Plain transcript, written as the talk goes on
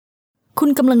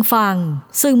คุณกำลังฟัง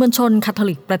สื่อมวลชนคาทอ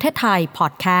ลิกประเทศไทยพอ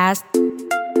ดแคสต์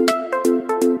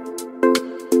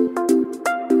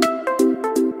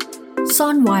ซ่อ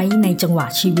นไว้ในจังหวะ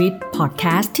ชีวิตพอดแค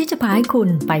สต์ที่จะพาให้คุณ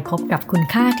ไปพบกับคุณ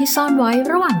ค่าที่ซ่อนไว้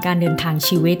ระหว่างการเดินทาง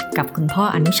ชีวิตกับคุณพ่อ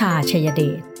อนุชา ชัยเด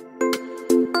ช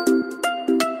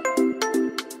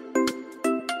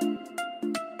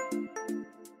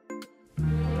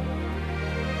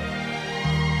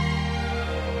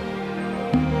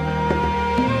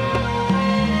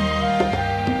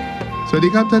สวัสดี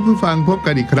ครับท่านผู้ฟังพบ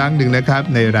กันอีกครั้งหนึ่งนะครับ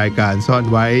ในรายการซ่อน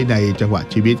ไว้ในจังหวะ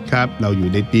ชีวิตครับเราอยู่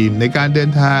ในทีมในการเดิ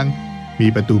นทางมี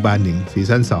ประตูบาน1ซี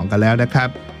ซั่น2กันแล้วนะครับ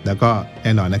แล้วก็แ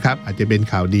น่นอนนะครับอาจจะเป็น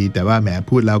ข่าวดีแต่ว่าแหม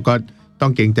พูดแล้วก็ต้อ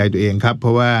งเกรงใจตัวเองครับเพร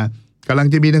าะว่ากำลัง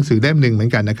จะมีหนังสือเล่มหนึ่งเหมือ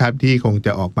นกันนะครับที่คงจ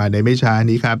ะออกมาในไม่ช้า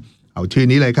นี้ครับเอาชื่อ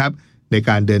นี้เลยครับใน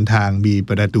การเดินทางมีป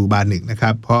ระตูบาน1นะค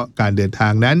รับเพราะการเดินทา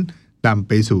งนั้นนำไ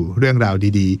ปสู่เรื่องราว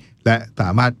ดีๆและสา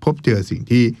มารถพบเจอสิ่ง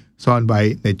ที่ซ่อนไว้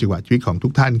ในจังหวะชีวิตของทุ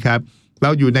กท่านครับเร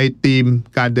าอยู่ในทีม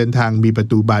การเดินทางมีประ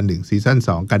ตูบาน1ซีซั่น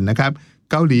2กันนะครับ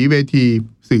เกาหลีเวที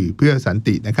สื่อเพื่อสัน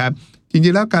ตินะครับจริ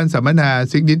งๆแล้วการสัมมนา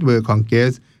Signet World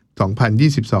Congress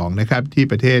 2022นะครับที่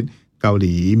ประเทศเกาห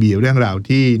ลีมีเรื่องราว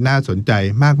ที่น่าสนใจ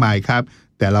มากมายครับ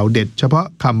แต่เราเด็ดเฉพาะ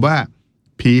คำว่า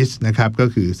peace นะครับก็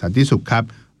คือสันติสุขครับ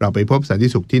เราไปพบสันติ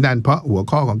สุขที่นั่นเพราะหัว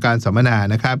ข้อของการสัมมนา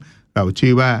นะครับเราชื่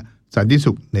อว่าสันติ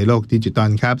สุขในโลกดิจิตอล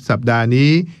ครับสัปดาห์นี้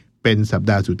เป็นสัป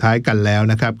ดาห์สุดท้ายกันแล้ว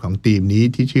นะครับของทีมนี้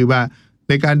ที่ชื่อว่า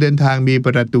ในการเดินทางมีป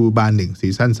ระตูบาน1ซี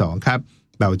ซั่น2ครับ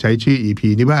เราใช้ชื่อ EP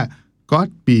นี้ว่า God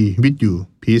be with you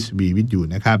peace be with you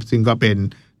นะครับซึ่งก็เป็น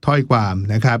ถ้อยความ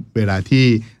นะครับเวลาที่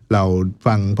เรา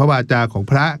ฟังพระวาจาของ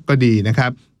พระก็ดีนะครั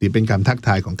บหรือเป็นคำทักท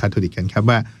ายของคาทอลิกกันครับ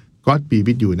ว่า God be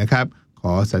with you นะครับข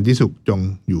อสันติสุขจง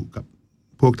อยู่กับ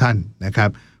พวกท่านนะครับ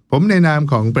ผมในนาม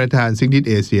ของประธาน Signet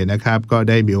Asia นะครับก็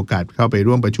ได้มีโอกาสเข้าไป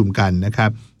ร่วมประชุมกันนะครั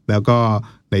บแล้วก็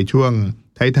ในช่วง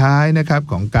ท้ายๆนะครับ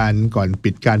ของการก่อน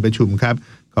ปิดการประชุมครับ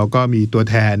เขาก็มีตัว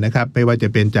แทนนะครับไม่ว่าจะ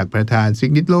เป็นจากประธาน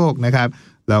Signet โลกนะครับ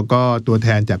แล้วก็ตัวแท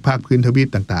นจากภาคพื้นทวีป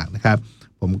ต่างๆนะครับ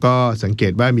ผมก็สังเก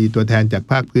ตว่ามีตัวแทนจาก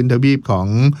ภาคพื้นทวีปของ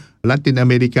ละตินอ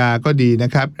เมริกาก็ดีน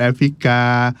ะครับแอฟริกา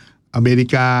อเมริ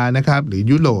กานะครับหรือ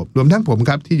ยุโรปรวมทั้งผม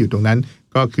ครับที่อยู่ตรงนั้น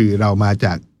ก็คือเรามาจ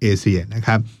ากเอเชียนะค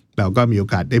รับเราก็มีโอ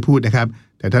กาสได้พูดนะครับ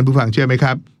แต่ท่านผู้ฟังเชื่อไหมค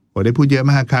รับผมได้พูดเยอะ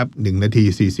มากครับ1นาที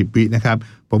40วินะครับ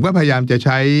ผมก็พยายามจะใ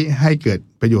ช้ให้เกิด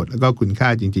ประโยชน์แล้วก็คุณค่า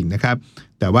จริงๆนะครับ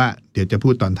แต่ว่าเดี๋ยวจะพู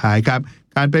ดตอนท้ายครับ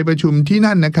การไปประชุมที่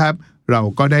นั่นนะครับเรา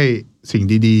ก็ได้สิ่ง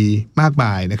ดีๆมากม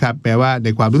ายนะครับแม้ว่าใน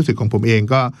ความรู้สึกของผมเอง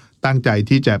ก็ตั้งใจ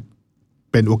ที่จะ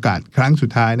เป็นโอกาสครั้งสุด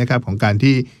ท้ายนะครับของการ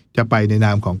ที่จะไปในน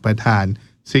ามของประธาน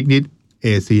Signet เอ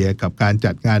เชียกับการ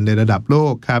จัดงานในระดับโล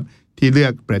กครับที่เลือ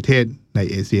กประเทศใน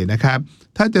เอเชียนะครับ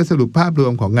ถ้าจะสรุปภาพรว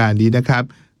มของงานนี้นะครับ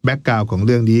แบ็กกราวด์ของเ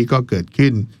รื่องนี้ก็เกิดขึ้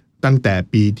นตั้งแต่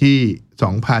ปีที่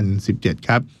 2017 ค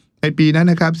รับในปีนั้น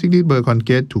นะครับ Signet World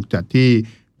Congress ถูกจัดที่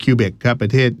คิวเบกครับปร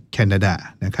ะเทศแคนาดา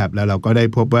นะครับแล้วเราก็ได้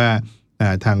พบว่า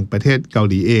ทางประเทศเกา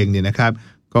หลีเองเนี่ยนะครับ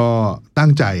ก็ตั้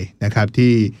งใจนะครับ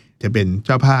ที่จะเป็นเ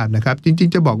จ้าภาพนะครับจริง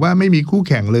ๆจะบอกว่าไม่มีคู่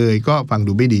แข่งเลยก็ฟัง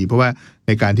ดูไม่ดีเพราะว่าใ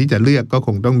นการที่จะเลือกก็ค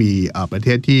งต้องมีประเท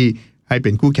ศที่ให้เป็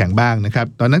นคู่แข่งบ้างนะครับ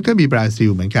ตอนนั้นก็มีบราซิล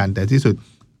เหมือนกันแต่ที่สุด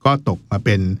ก็ตกมาเ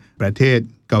ป็นประเทศ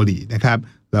เกาหลีนะครับ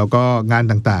แล้วก็งาน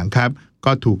ต่างๆครับ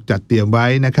ก็ถูกจัดเตรียมไว้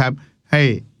นะครับให้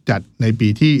จัดในปี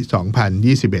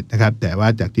ที่ 2021 นะครับแต่ว่า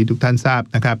จากที่ทุกท่านทราบ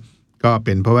นะครับก็เ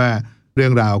ป็นเพราะว่าเรื่อ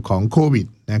งราวของโควิด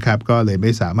นะครับก็เลยไ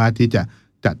ม่สามารถที่จะ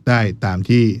จัดได้ตาม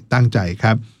ที่ตั้งใจค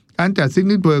รับการจัด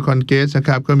Signet World Congress นะค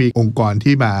รับก็มีองค์กร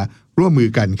ที่มาร่วมมือ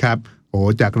กันครับ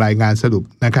จากรายงานสรุป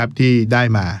นะครับที่ได้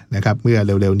มานะครับเมื่อเ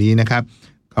ร็วๆนี้นะครับ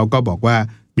เขาก็บอกว่า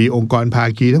มีองค์กรภา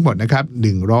คีทั้งหมดนะครับ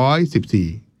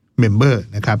114เมมเบอร์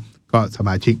นะครับก็สม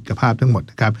าชิกภาพทั้งหมด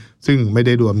นะครับซึ่งไม่ไ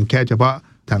ด้รวมแค่เฉพาะ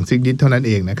ทาง Signet เท่านั้นเ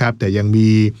องนะครับแต่ยังมี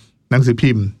หนังสือ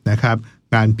พิมพ์นะครับ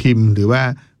งานพิมพ์หรือว่า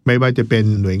ไม่ว่าจะเป็น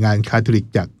หน่วยงานคาทอลิก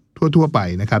จากทั่วไป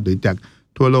นะครับหรือจาก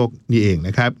ทั่วโลกนี่เองน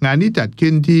ะครับงานนี้จัด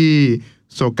ขึ้นที่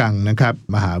โซกังนะครับ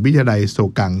มหาวิทยาลัยโซ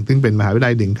กังซึ่งเป็นมหาวิทยา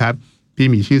ลัยหนึ่งครับที่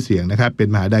มีชื่อเสียงนะครับเป็น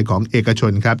มหาวิทยาลัยของเอกช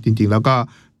นครับจริงๆแล้วก็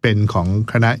เป็นของ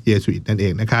คณะเยสุอิตนั่นเอ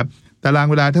งนะครับตาราง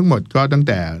เวลาทั้งหมดก็ตั้งแ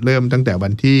ต่วั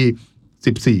นที่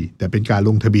14แต่เป็นการล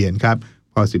งทะเบียนครับ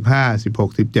พอ15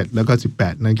 16 17แล้วก็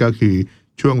18นั่นก็คือ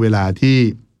ช่วงเวลาที่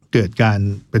เกิดการ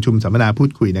ประชุมสัมมนาพู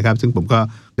ดคุยนะครับซึ่งผมก็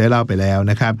ได้เล่าไปแล้ว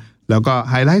นะครับแล้วก็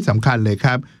ไฮไลท์สำคัญเลยค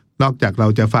รับนอกจากเรา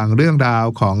จะฟังเรื่องราว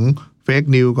ของเฟก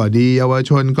นิวก็ดีเยาว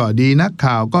ชนก็ดีนัก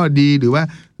ข่าวก็ดีหรือว่า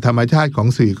ธรรมชาติของ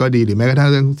สื่อก็ดีหรือแม้กระทั่ง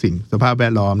เรื่องสิ่งสภาพแว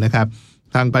ดล้อมนะครับ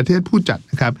ทางประเทศผู้จัด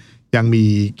นะครับยังมี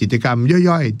กิจกรรม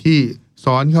ย่อยๆที่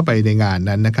ซ้อนเข้าไปในงาน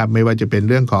นั้นนะครับไม่ว่าจะเป็น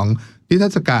เรื่องของนิทร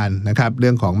รศการนะครับเรื่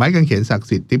องของไม้กางเขนศักดิ์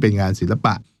สิทธิ์ที่เป็นงานศิลป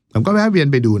ะผมก็แวะเวียน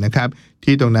ไปดูนะครับ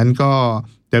ที่ตรงนั้นก็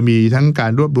จะมีทั้งกา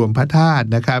รรวบรวมพระธาตุ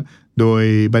นะครับ โดย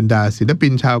บรรดาศิลปิ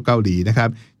นชาวเกาหลีนะครับ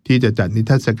ที่จะจัดนิ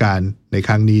ทรรศการในค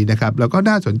รั้งนี้นะครับแล้วก็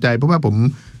น่าสนใจเพราะว่าผม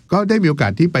ก็ได้มีโอกา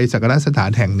สที่ไปสักการะสถาน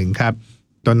แห่งหนึ่งครับ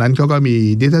ตอนนั้นเขาก็มี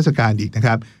นิทรรศการอีกนะค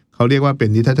รับเขาเรียกว่าเป็น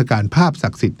นิทรรศการภาพศั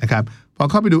กดิ์สิทธิ์นะครับพอ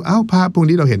เข้าไปดูภาพพวก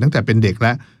นี้เราเห็นตั้งแต่เป็นเด็กแ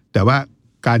ล้วแต่ว่า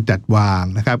การจัดวาง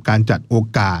นะครับการจัดโอ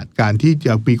กาสการที่จ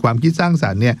ะมีความคิดสร้างสร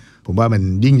รค์เนี่ยผมว่ามัน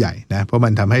ยิ่งใหญ่นะเพราะมั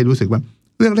นทำให้รู้สึกว่า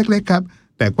เรื่องเล็กๆครับ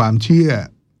แต่ความเชื่อ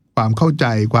ความเข้าใจ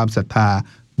ความศรัทธา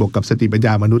บวกกับสติปัญญ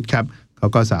ามนุษย์ครับเขา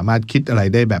ก็สามารถคิดอะไร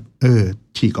ได้แบบ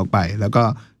ฉีกออกไปแล้วก็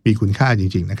มีคุณค่าจ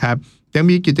ริงๆนะครับยัง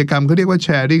มีกิจกรรมเขาเรียกว่า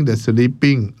sharing the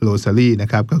sleeping rosary นะ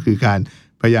ครับก็คือการ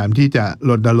พยายามที่จะ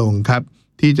รณรงค์ครับ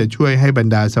ที่จะช่วยให้บรร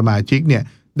ดาสมาชิกเนี่ย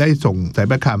ได้ส่งสาย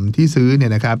ประคำที่ซื้อเนี่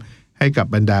ยนะครับให้กับ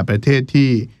บรรดาประเทศที่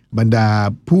บรรดา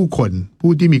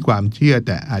ผู้ที่มีความเชื่อแ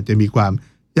ต่อาจจะมีความ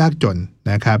ยากจน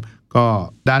นะครับก็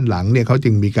ด้านหลังเนี่ยเขาจึ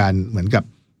งมีการเหมือนกับ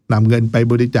นำเงินไป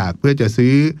บริจาคเพื่อจะ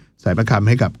ซื้อสายประคำใ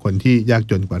ห้กับคนที่ยาก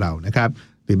จนกว่าเรานะครับ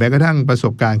หรือแม้กระทั่งประส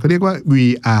บการณ์เขาเรียกว่า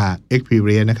VR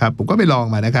experience นะครับผมก็ไปลอง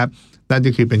มานะครับนั่น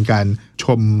ก็คือเป็นการช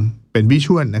มเป็นวิช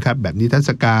วลนะครับแบบนิทรรศ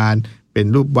การเป็น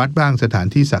รูปวัดบ้างสถาน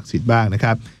ที่ศักดิ์สิทธิ์บ้างนะค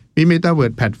รับมีเมตาเวิ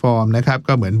ร์ดแพลตฟอร์มนะครับ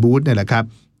ก็เหมือนบูธเนี่ยแหละครับ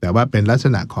แต่ว่าเป็นลักษ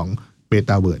ณะของเมต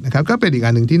าเวิร์ดนะครับก็เป็นอีกอั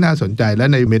นหนึ่งที่น่าสนใจและ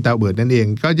ในเมตาเวิร์ดนั่นเอง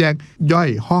ก็แยกย่อย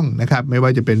ห้องนะครับไม่ว่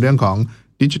าจะเป็นเรื่องของ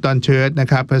ดิจิตอลเชิร์ชนะ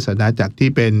ครับศาสนาจักรที่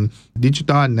เป็นดิจิ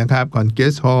ตอลนะครับคอนเก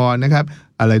สฮอลนะครับ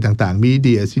อะไรต่างๆมีเ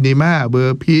ดียซีนีมาเบอ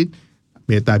ร์พีทเ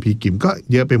มตาพีกิมก็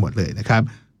เยอะไปหมดเลยนะครับ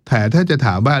แต่ถ้าจะถ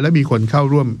ามว่าแล้วมีคนเข้า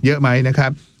ร่วมเยอะไหมนะครั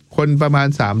บคนประมาณ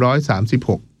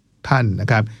336ท่านนะ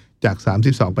ครับจาก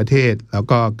32ประเทศแล้ว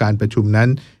ก็การประชุมนั้น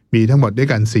มีทั้งหมดด้วย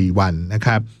กัน4วันนะค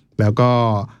รับแล้วก็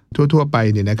ทั่วๆไป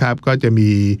เนี่ยนะครับก็จะมี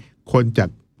คนจาก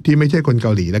ที่ไม่ใช่คนเก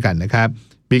าหลีแล้วกันนะครับ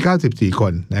มี94ค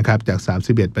นนะครับจาก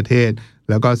31ประเทศ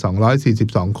แล้วก็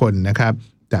242คนนะครับ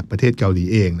จากประเทศเกาหลี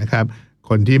เองนะครับ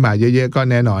คนที่มาเยอะๆก็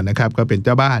แน่นอนนะครับก็เป็นเ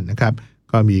จ้าบ้านนะครับ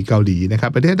ก็มีเกาหลีนะครั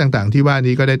บประเทศต่างๆที่ว่า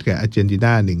นี้ก็ได้แก่อาร์เจนติน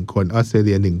า1คนออสเตรเ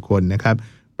ลีย1คนนะครับ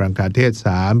บังคลาเทศ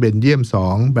3เบลเยียม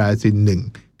2บราซิล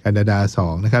1แคนาดา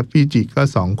2นะครับฟิจิก็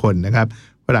2คนนะครับ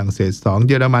ฝรั่งเศส2เ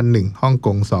ยอรมัน1ฮ่องก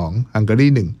ง2ฮังการี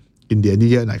1อินเดียนี่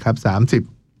เยอะหน่อยครับ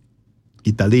30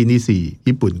อิตาลีนี่4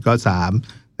ญี่ปุ่นก็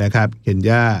3นะครับเคน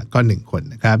ยาก็1คน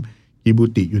นะครับยิบู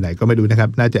ติอยู่ไหนก็ไม่รู้นะครับ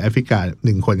น่าจะแอฟริกา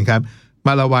1คนครับม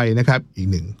าลาวัยนะครับอีก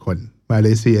1คนมาเล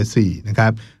เซีย4นะครั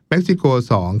บเม็กซิโก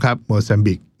2ครับโมซัม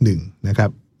บิก1นะครับ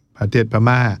ประเทศพ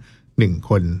ม่า1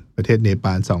คนประเทศเนป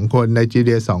าล2คนไนจีเ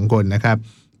รีย2คนนะครับ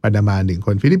ปานามา1ค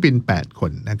นฟิลิปปินส์8ค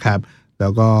นนะครับแล้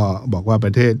วก็บอกว่าป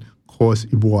ระเทศโคสต์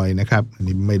อิวอยนะครับอัน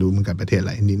นี้ไม่รู้เหมือนกันประเทศอะไ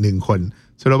รนี่1คน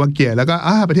สโลวาเกียแล้วก็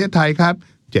ประเทศไทยครับ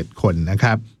7คนนะค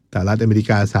รับสหรัฐอเมริ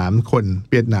กา3คน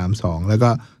เวียดนาม2แล้วก็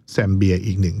แซมเบีย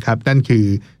อีก1ครับนั่นคือ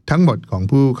ทั้งหมดของ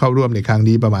ผู้เข้าร่วมในครั้ง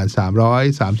นี้ประมาณ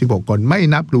336คนไม่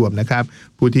นับรวมนะครับ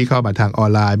ผู้ที่เข้ามาทางออ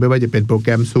นไลน์ไม่ว่าจะเป็นโปรแก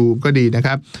รม Zoom ก็ดีนะค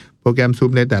รับโปรแกรม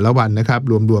Zoom ในแต่ละวันนะครับ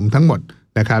รวมทั้งหมด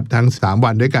นะครับทั้ง3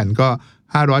วันด้วยกันก็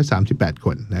538ค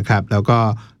นนะครับแล้วก็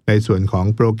ในส่วนของ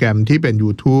โปรแกรมที่เป็น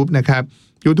YouTube นะครับ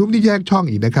YouTube ที่แยกช่อง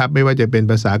อีกนะครับไม่ว่าจะเป็น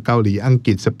ภาษาเกาหลีอังก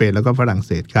ฤษสเปนแล้วก็ฝรั่งเ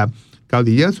ศสครับเกาห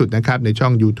ลีเยอะสุดนะครับในช่อ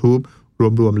ง YouTube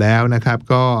รวมแล้วนะครับ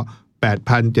ก็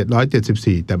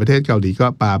 8,774 แต่ประเทศเกาหลีก็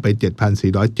ปาไป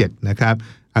 7,407 นะครับ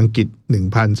อังกฤษ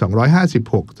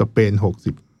 1,256 สเปน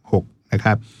66นะค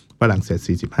รับฝรั่งเศส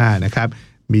45นะครับ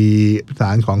มีส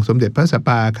ารของสมเด็จพระสัปป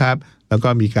าครับแล้วก็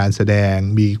มีการแสดง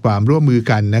มีความร่วมมือ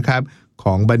กันนะครับข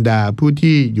องบรรดาผู้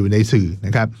ที่อยู่ในสื่อน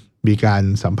ะครับมีการ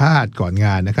สัมภาษณ์ก่อนง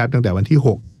านนะครับตั้งแต่วันที่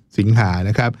6สิงหา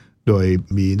นะครับโดย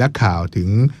มีนักข่าวถึง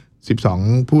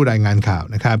12ผู้รายงานข่าว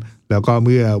นะครับแล้วก็เ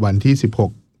มื่อวันที่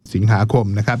16สิงหาคม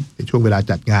นะครับในช่วงเวลา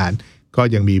จัดงานก็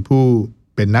ยังมีผู้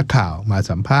เป็นนักข่าวมา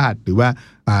สัมภาษณ์หรือว่า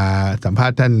มาสัมภา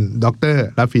ษณ์ท่านดร.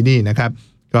ลัฟฟินี่นะครับ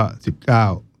ก็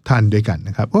19ท่านด้วยกันน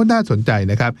ะครับน่าสนใจ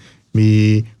นะครับมี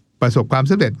ประสบความ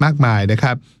สำเร็จมากมายนะค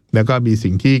รับแล้วก็มี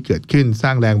สิ่งที่เกิดขึ้นสร้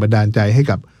างแรงบันดาลใจให้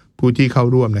กับผู้ที่เข้า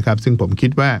ร่วมนะครับซึ่งผมคิ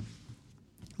ดว่า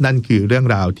นั่นคือเรื่อง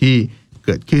ราวที่เ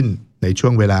กิดขึ้นในช่ว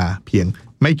งเวลาเพียง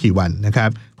ไม่กี่วันนะครับ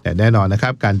แต่แน่นอนนะครั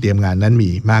บการเตรียมงานนั้นมี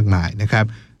มากมายนะครับ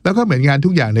แล้วก็เหมือนงานทุ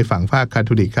กอย่างในฝั่งภาคคาท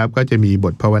อลิกครับก็จะมีบ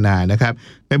ทภาวนานะครับ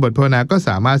ในบทภาวนาก็ส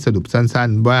ามารถสรุปสั้น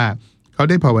ๆว่าเขา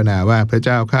ได้ภาวนาว่าพระเ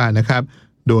จ้าข้านะครับ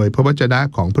โดยพระวจนะ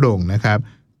ของพระองค์นะครับ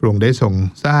พระองค์ได้ทรง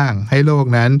สร้างให้โลก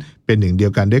นั้นเป็นหนึ่งเดีย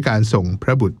วกันด้วยการส่งพร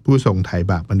ะบุตรผู้ทรงไถ่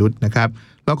บาปมนุษย์นะครับ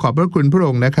เราขอบพระคุณพระอ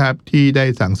งค์นะครับที่ได้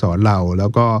สั่งสอนเราแล้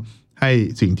วก็ให้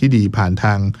สิ่งที่ดีผ่านท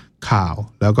างข่าว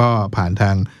แล้วก็ผ่านท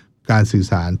างการสื่อ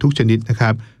สารทุกชนิดนะครั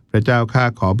บพระเจ้าข้า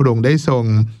ขอพระองค์ได้ทรง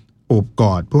โอบก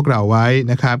อดพวกเราไว้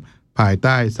นะครับภายใ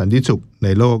ต้สันติสุขใน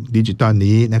โลกดิจิตอล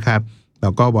นี้นะครับเรา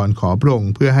ก็วอนขอพระอง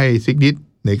ค์เพื่อให้ซิกนิด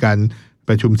ในการป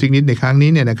ระชุมซิกนิดในครั้งนี้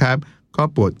เนี่ยนะครับก็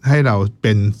โปรดให้เราเ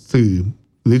ป็นสื่อ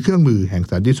หรือเครื่องมือแห่ง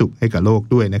สันติสุขให้กับโลก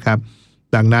ด้วยนะครับ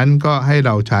ดังนั้นก็ให้เ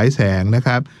ราฉายแสงนะค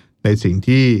รับในสิ่ง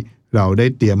ที่เราได้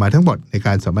เตรียมมาทั้งหมดในก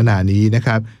ารสัมมนานี้นะค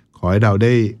รับขอให้เราไ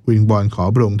ด้วิงวอนขอ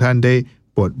พระองค์ท่านได้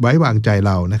โปรดไว้วางใจเ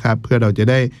รานะครับเพื่อเราจะ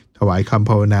ได้ถวายคำ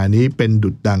ภาวนานี้เป็นดุ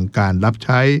จดังการรับใ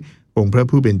ช้องค์พระ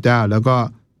ผู้เป็นเจ้าแล้วก็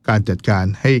การจัดการ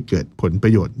ให้เกิดผลปร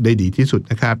ะโยชน์ได้ดีที่สุด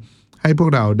นะครับให้พวก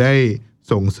เราได้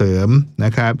ส่งเสริมน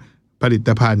ะครับผลิต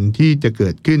ภัณฑ์ที่จะเกิ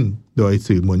ดขึ้นโดย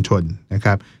สื่อมวลชนนะค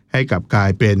รับให้กลับกลาย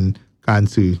เป็นการ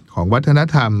สื่อของวัฒน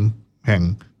ธรรมแห่ง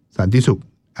สันติสุข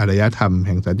อารยธรรมแ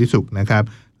ห่งสันติสุขนะครับ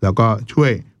แล้วก็ช่ว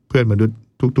ยเพื่อนมนุษย์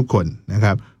ทุกๆคนนะค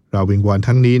รับเราวิงวอน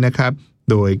ทั้งนี้นะครับ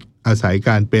โดยอาศัยก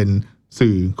ารเป็น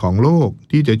สื่อของโลก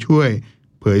ที่จะช่วย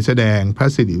เผยแสดงพระ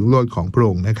สิริรุ่งโรจน์ของพระอ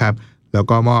งค์นะครับแล้ว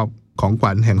ก็มอบของข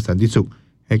วัญแห่งสันติสุข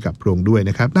ให้กับพระองค์ด้วย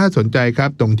นะครับน่าสนใจครับ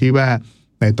ตรงที่ว่า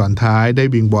ในตอนท้ายได้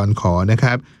วิงวอนขอนะค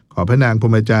รับขอพระนางพร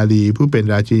หมจารีผู้เป็น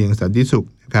ราชินีแห่งสันติสุข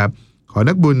นะครับขอ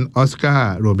นักบุญออสกา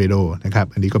ร์โรเมโรนะครับ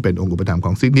อันนี้ก็เป็นองค์อุปถัมภ์ข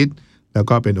องซิกนิดแล้ว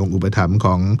ก็เป็นองค์อุปถัมภ์ข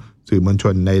องสื่อมวลช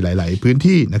นในหลายๆพื้น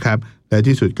ที่นะครับและ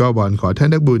ที่สุดก็วอนขอท่า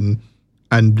นนักบุญ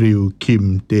อันดริวคิม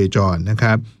เดจอนนะค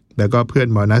รับแล้วก็เพื่อน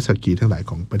มอนัสกีทั้งหลาย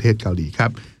ของประเทศเกาหลีครั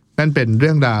บนั่นเป็นเ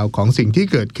รื่องราวของสิ่งที่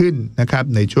เกิดขึ้นนะครับ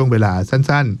ในช่วงเวลา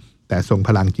สั้นๆแต่ทรงพ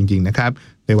ลังจริงๆนะครับ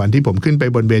ในวันที่ผมขึ้นไป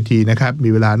บนเวทีนะครับมี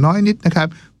เวลาน้อยนิดนะครับ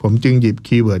ผมจึงหยิบ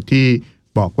คีย์เวิร์ดที่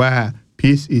บอกว่า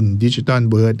Peace in Digital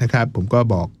World นะครับผมก็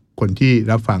บอกคนที่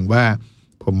รับฟังว่า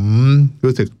ผม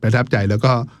รู้สึกประทับใจแล้ว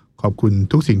ก็ขอบคุณ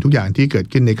ทุกสิ่งทุกอย่างที่เกิด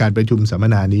ขึ้นในการประชุมสัมม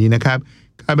นานี้นะครับ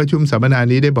การประชุมสัมมนา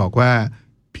นี้ได้บอกว่า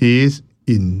Peace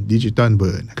in Digital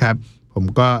World นะครับผม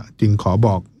ก็จึงขอบ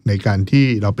อกในการที่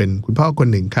เราเป็นคุณพ่อคน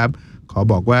หนึ่งครับขอ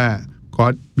บอกว่า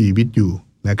God be with you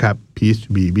นะครับ Peace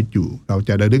be with you เราจ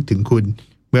ะระลึกถึงคุณ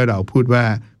เมื่อเราพูดว่า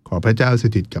ขอพระเจ้าส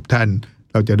ถิตกับท่าน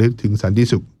เราจะระลึกถึงสันติ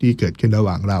สุขที่เกิดขึ้นระห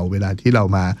ว่างเราเวลาที่เรา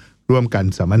มาร่วมกัน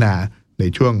สัมมนาใน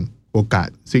ช่วงโอกาส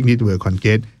Signet World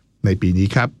Congress ในปีนี้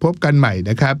ครับพบกันใหม่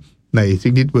นะครับใน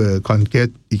Signet World Congress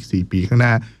อีก4 ปีข้างหน้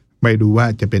าไม่รู้ว่า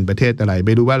จะเป็นประเทศอะไรไ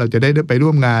ม่รู้ว่าเราจะได้ไปร่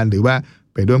วมงานหรือว่า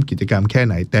ไปร่วมกิจกรรมแค่ไ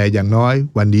หนแต่อย่างน้อย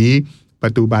วันนี้ปร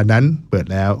ะตูบานนั้นเปิด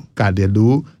แล้วการเรียน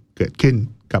รู้เกิดขึ้น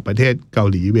กับประเทศเกา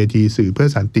หลีเวทีสื่อเพื่อ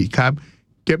สันติครับ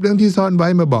เก็บเรื่องที่ซ่อนไว้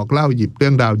มาบอกเล่าหยิบเรื่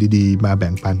องราวดีๆมาแ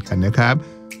บ่งปันกันนะครับ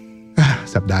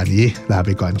สัปดาห์นี้ลาไป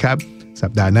ก่อนครับสั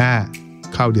ปดาห์หน้า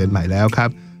เข้าเดือนใหม่แล้วครับ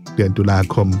เดือนตุลา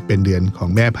คมเป็นเดือนของ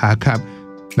แม่พระครับ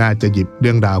น่าจะหยิบเ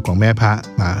รื่องราวของแม่พระ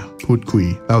มาพูดคุย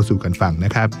เล่าสู่กันฟังน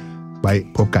ะครับไว้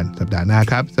พบกันสัปดาห์หน้า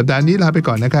ครับสัปดาห์นี้ลาไป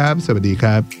ก่อนนะครับสวัสดีค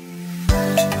รับ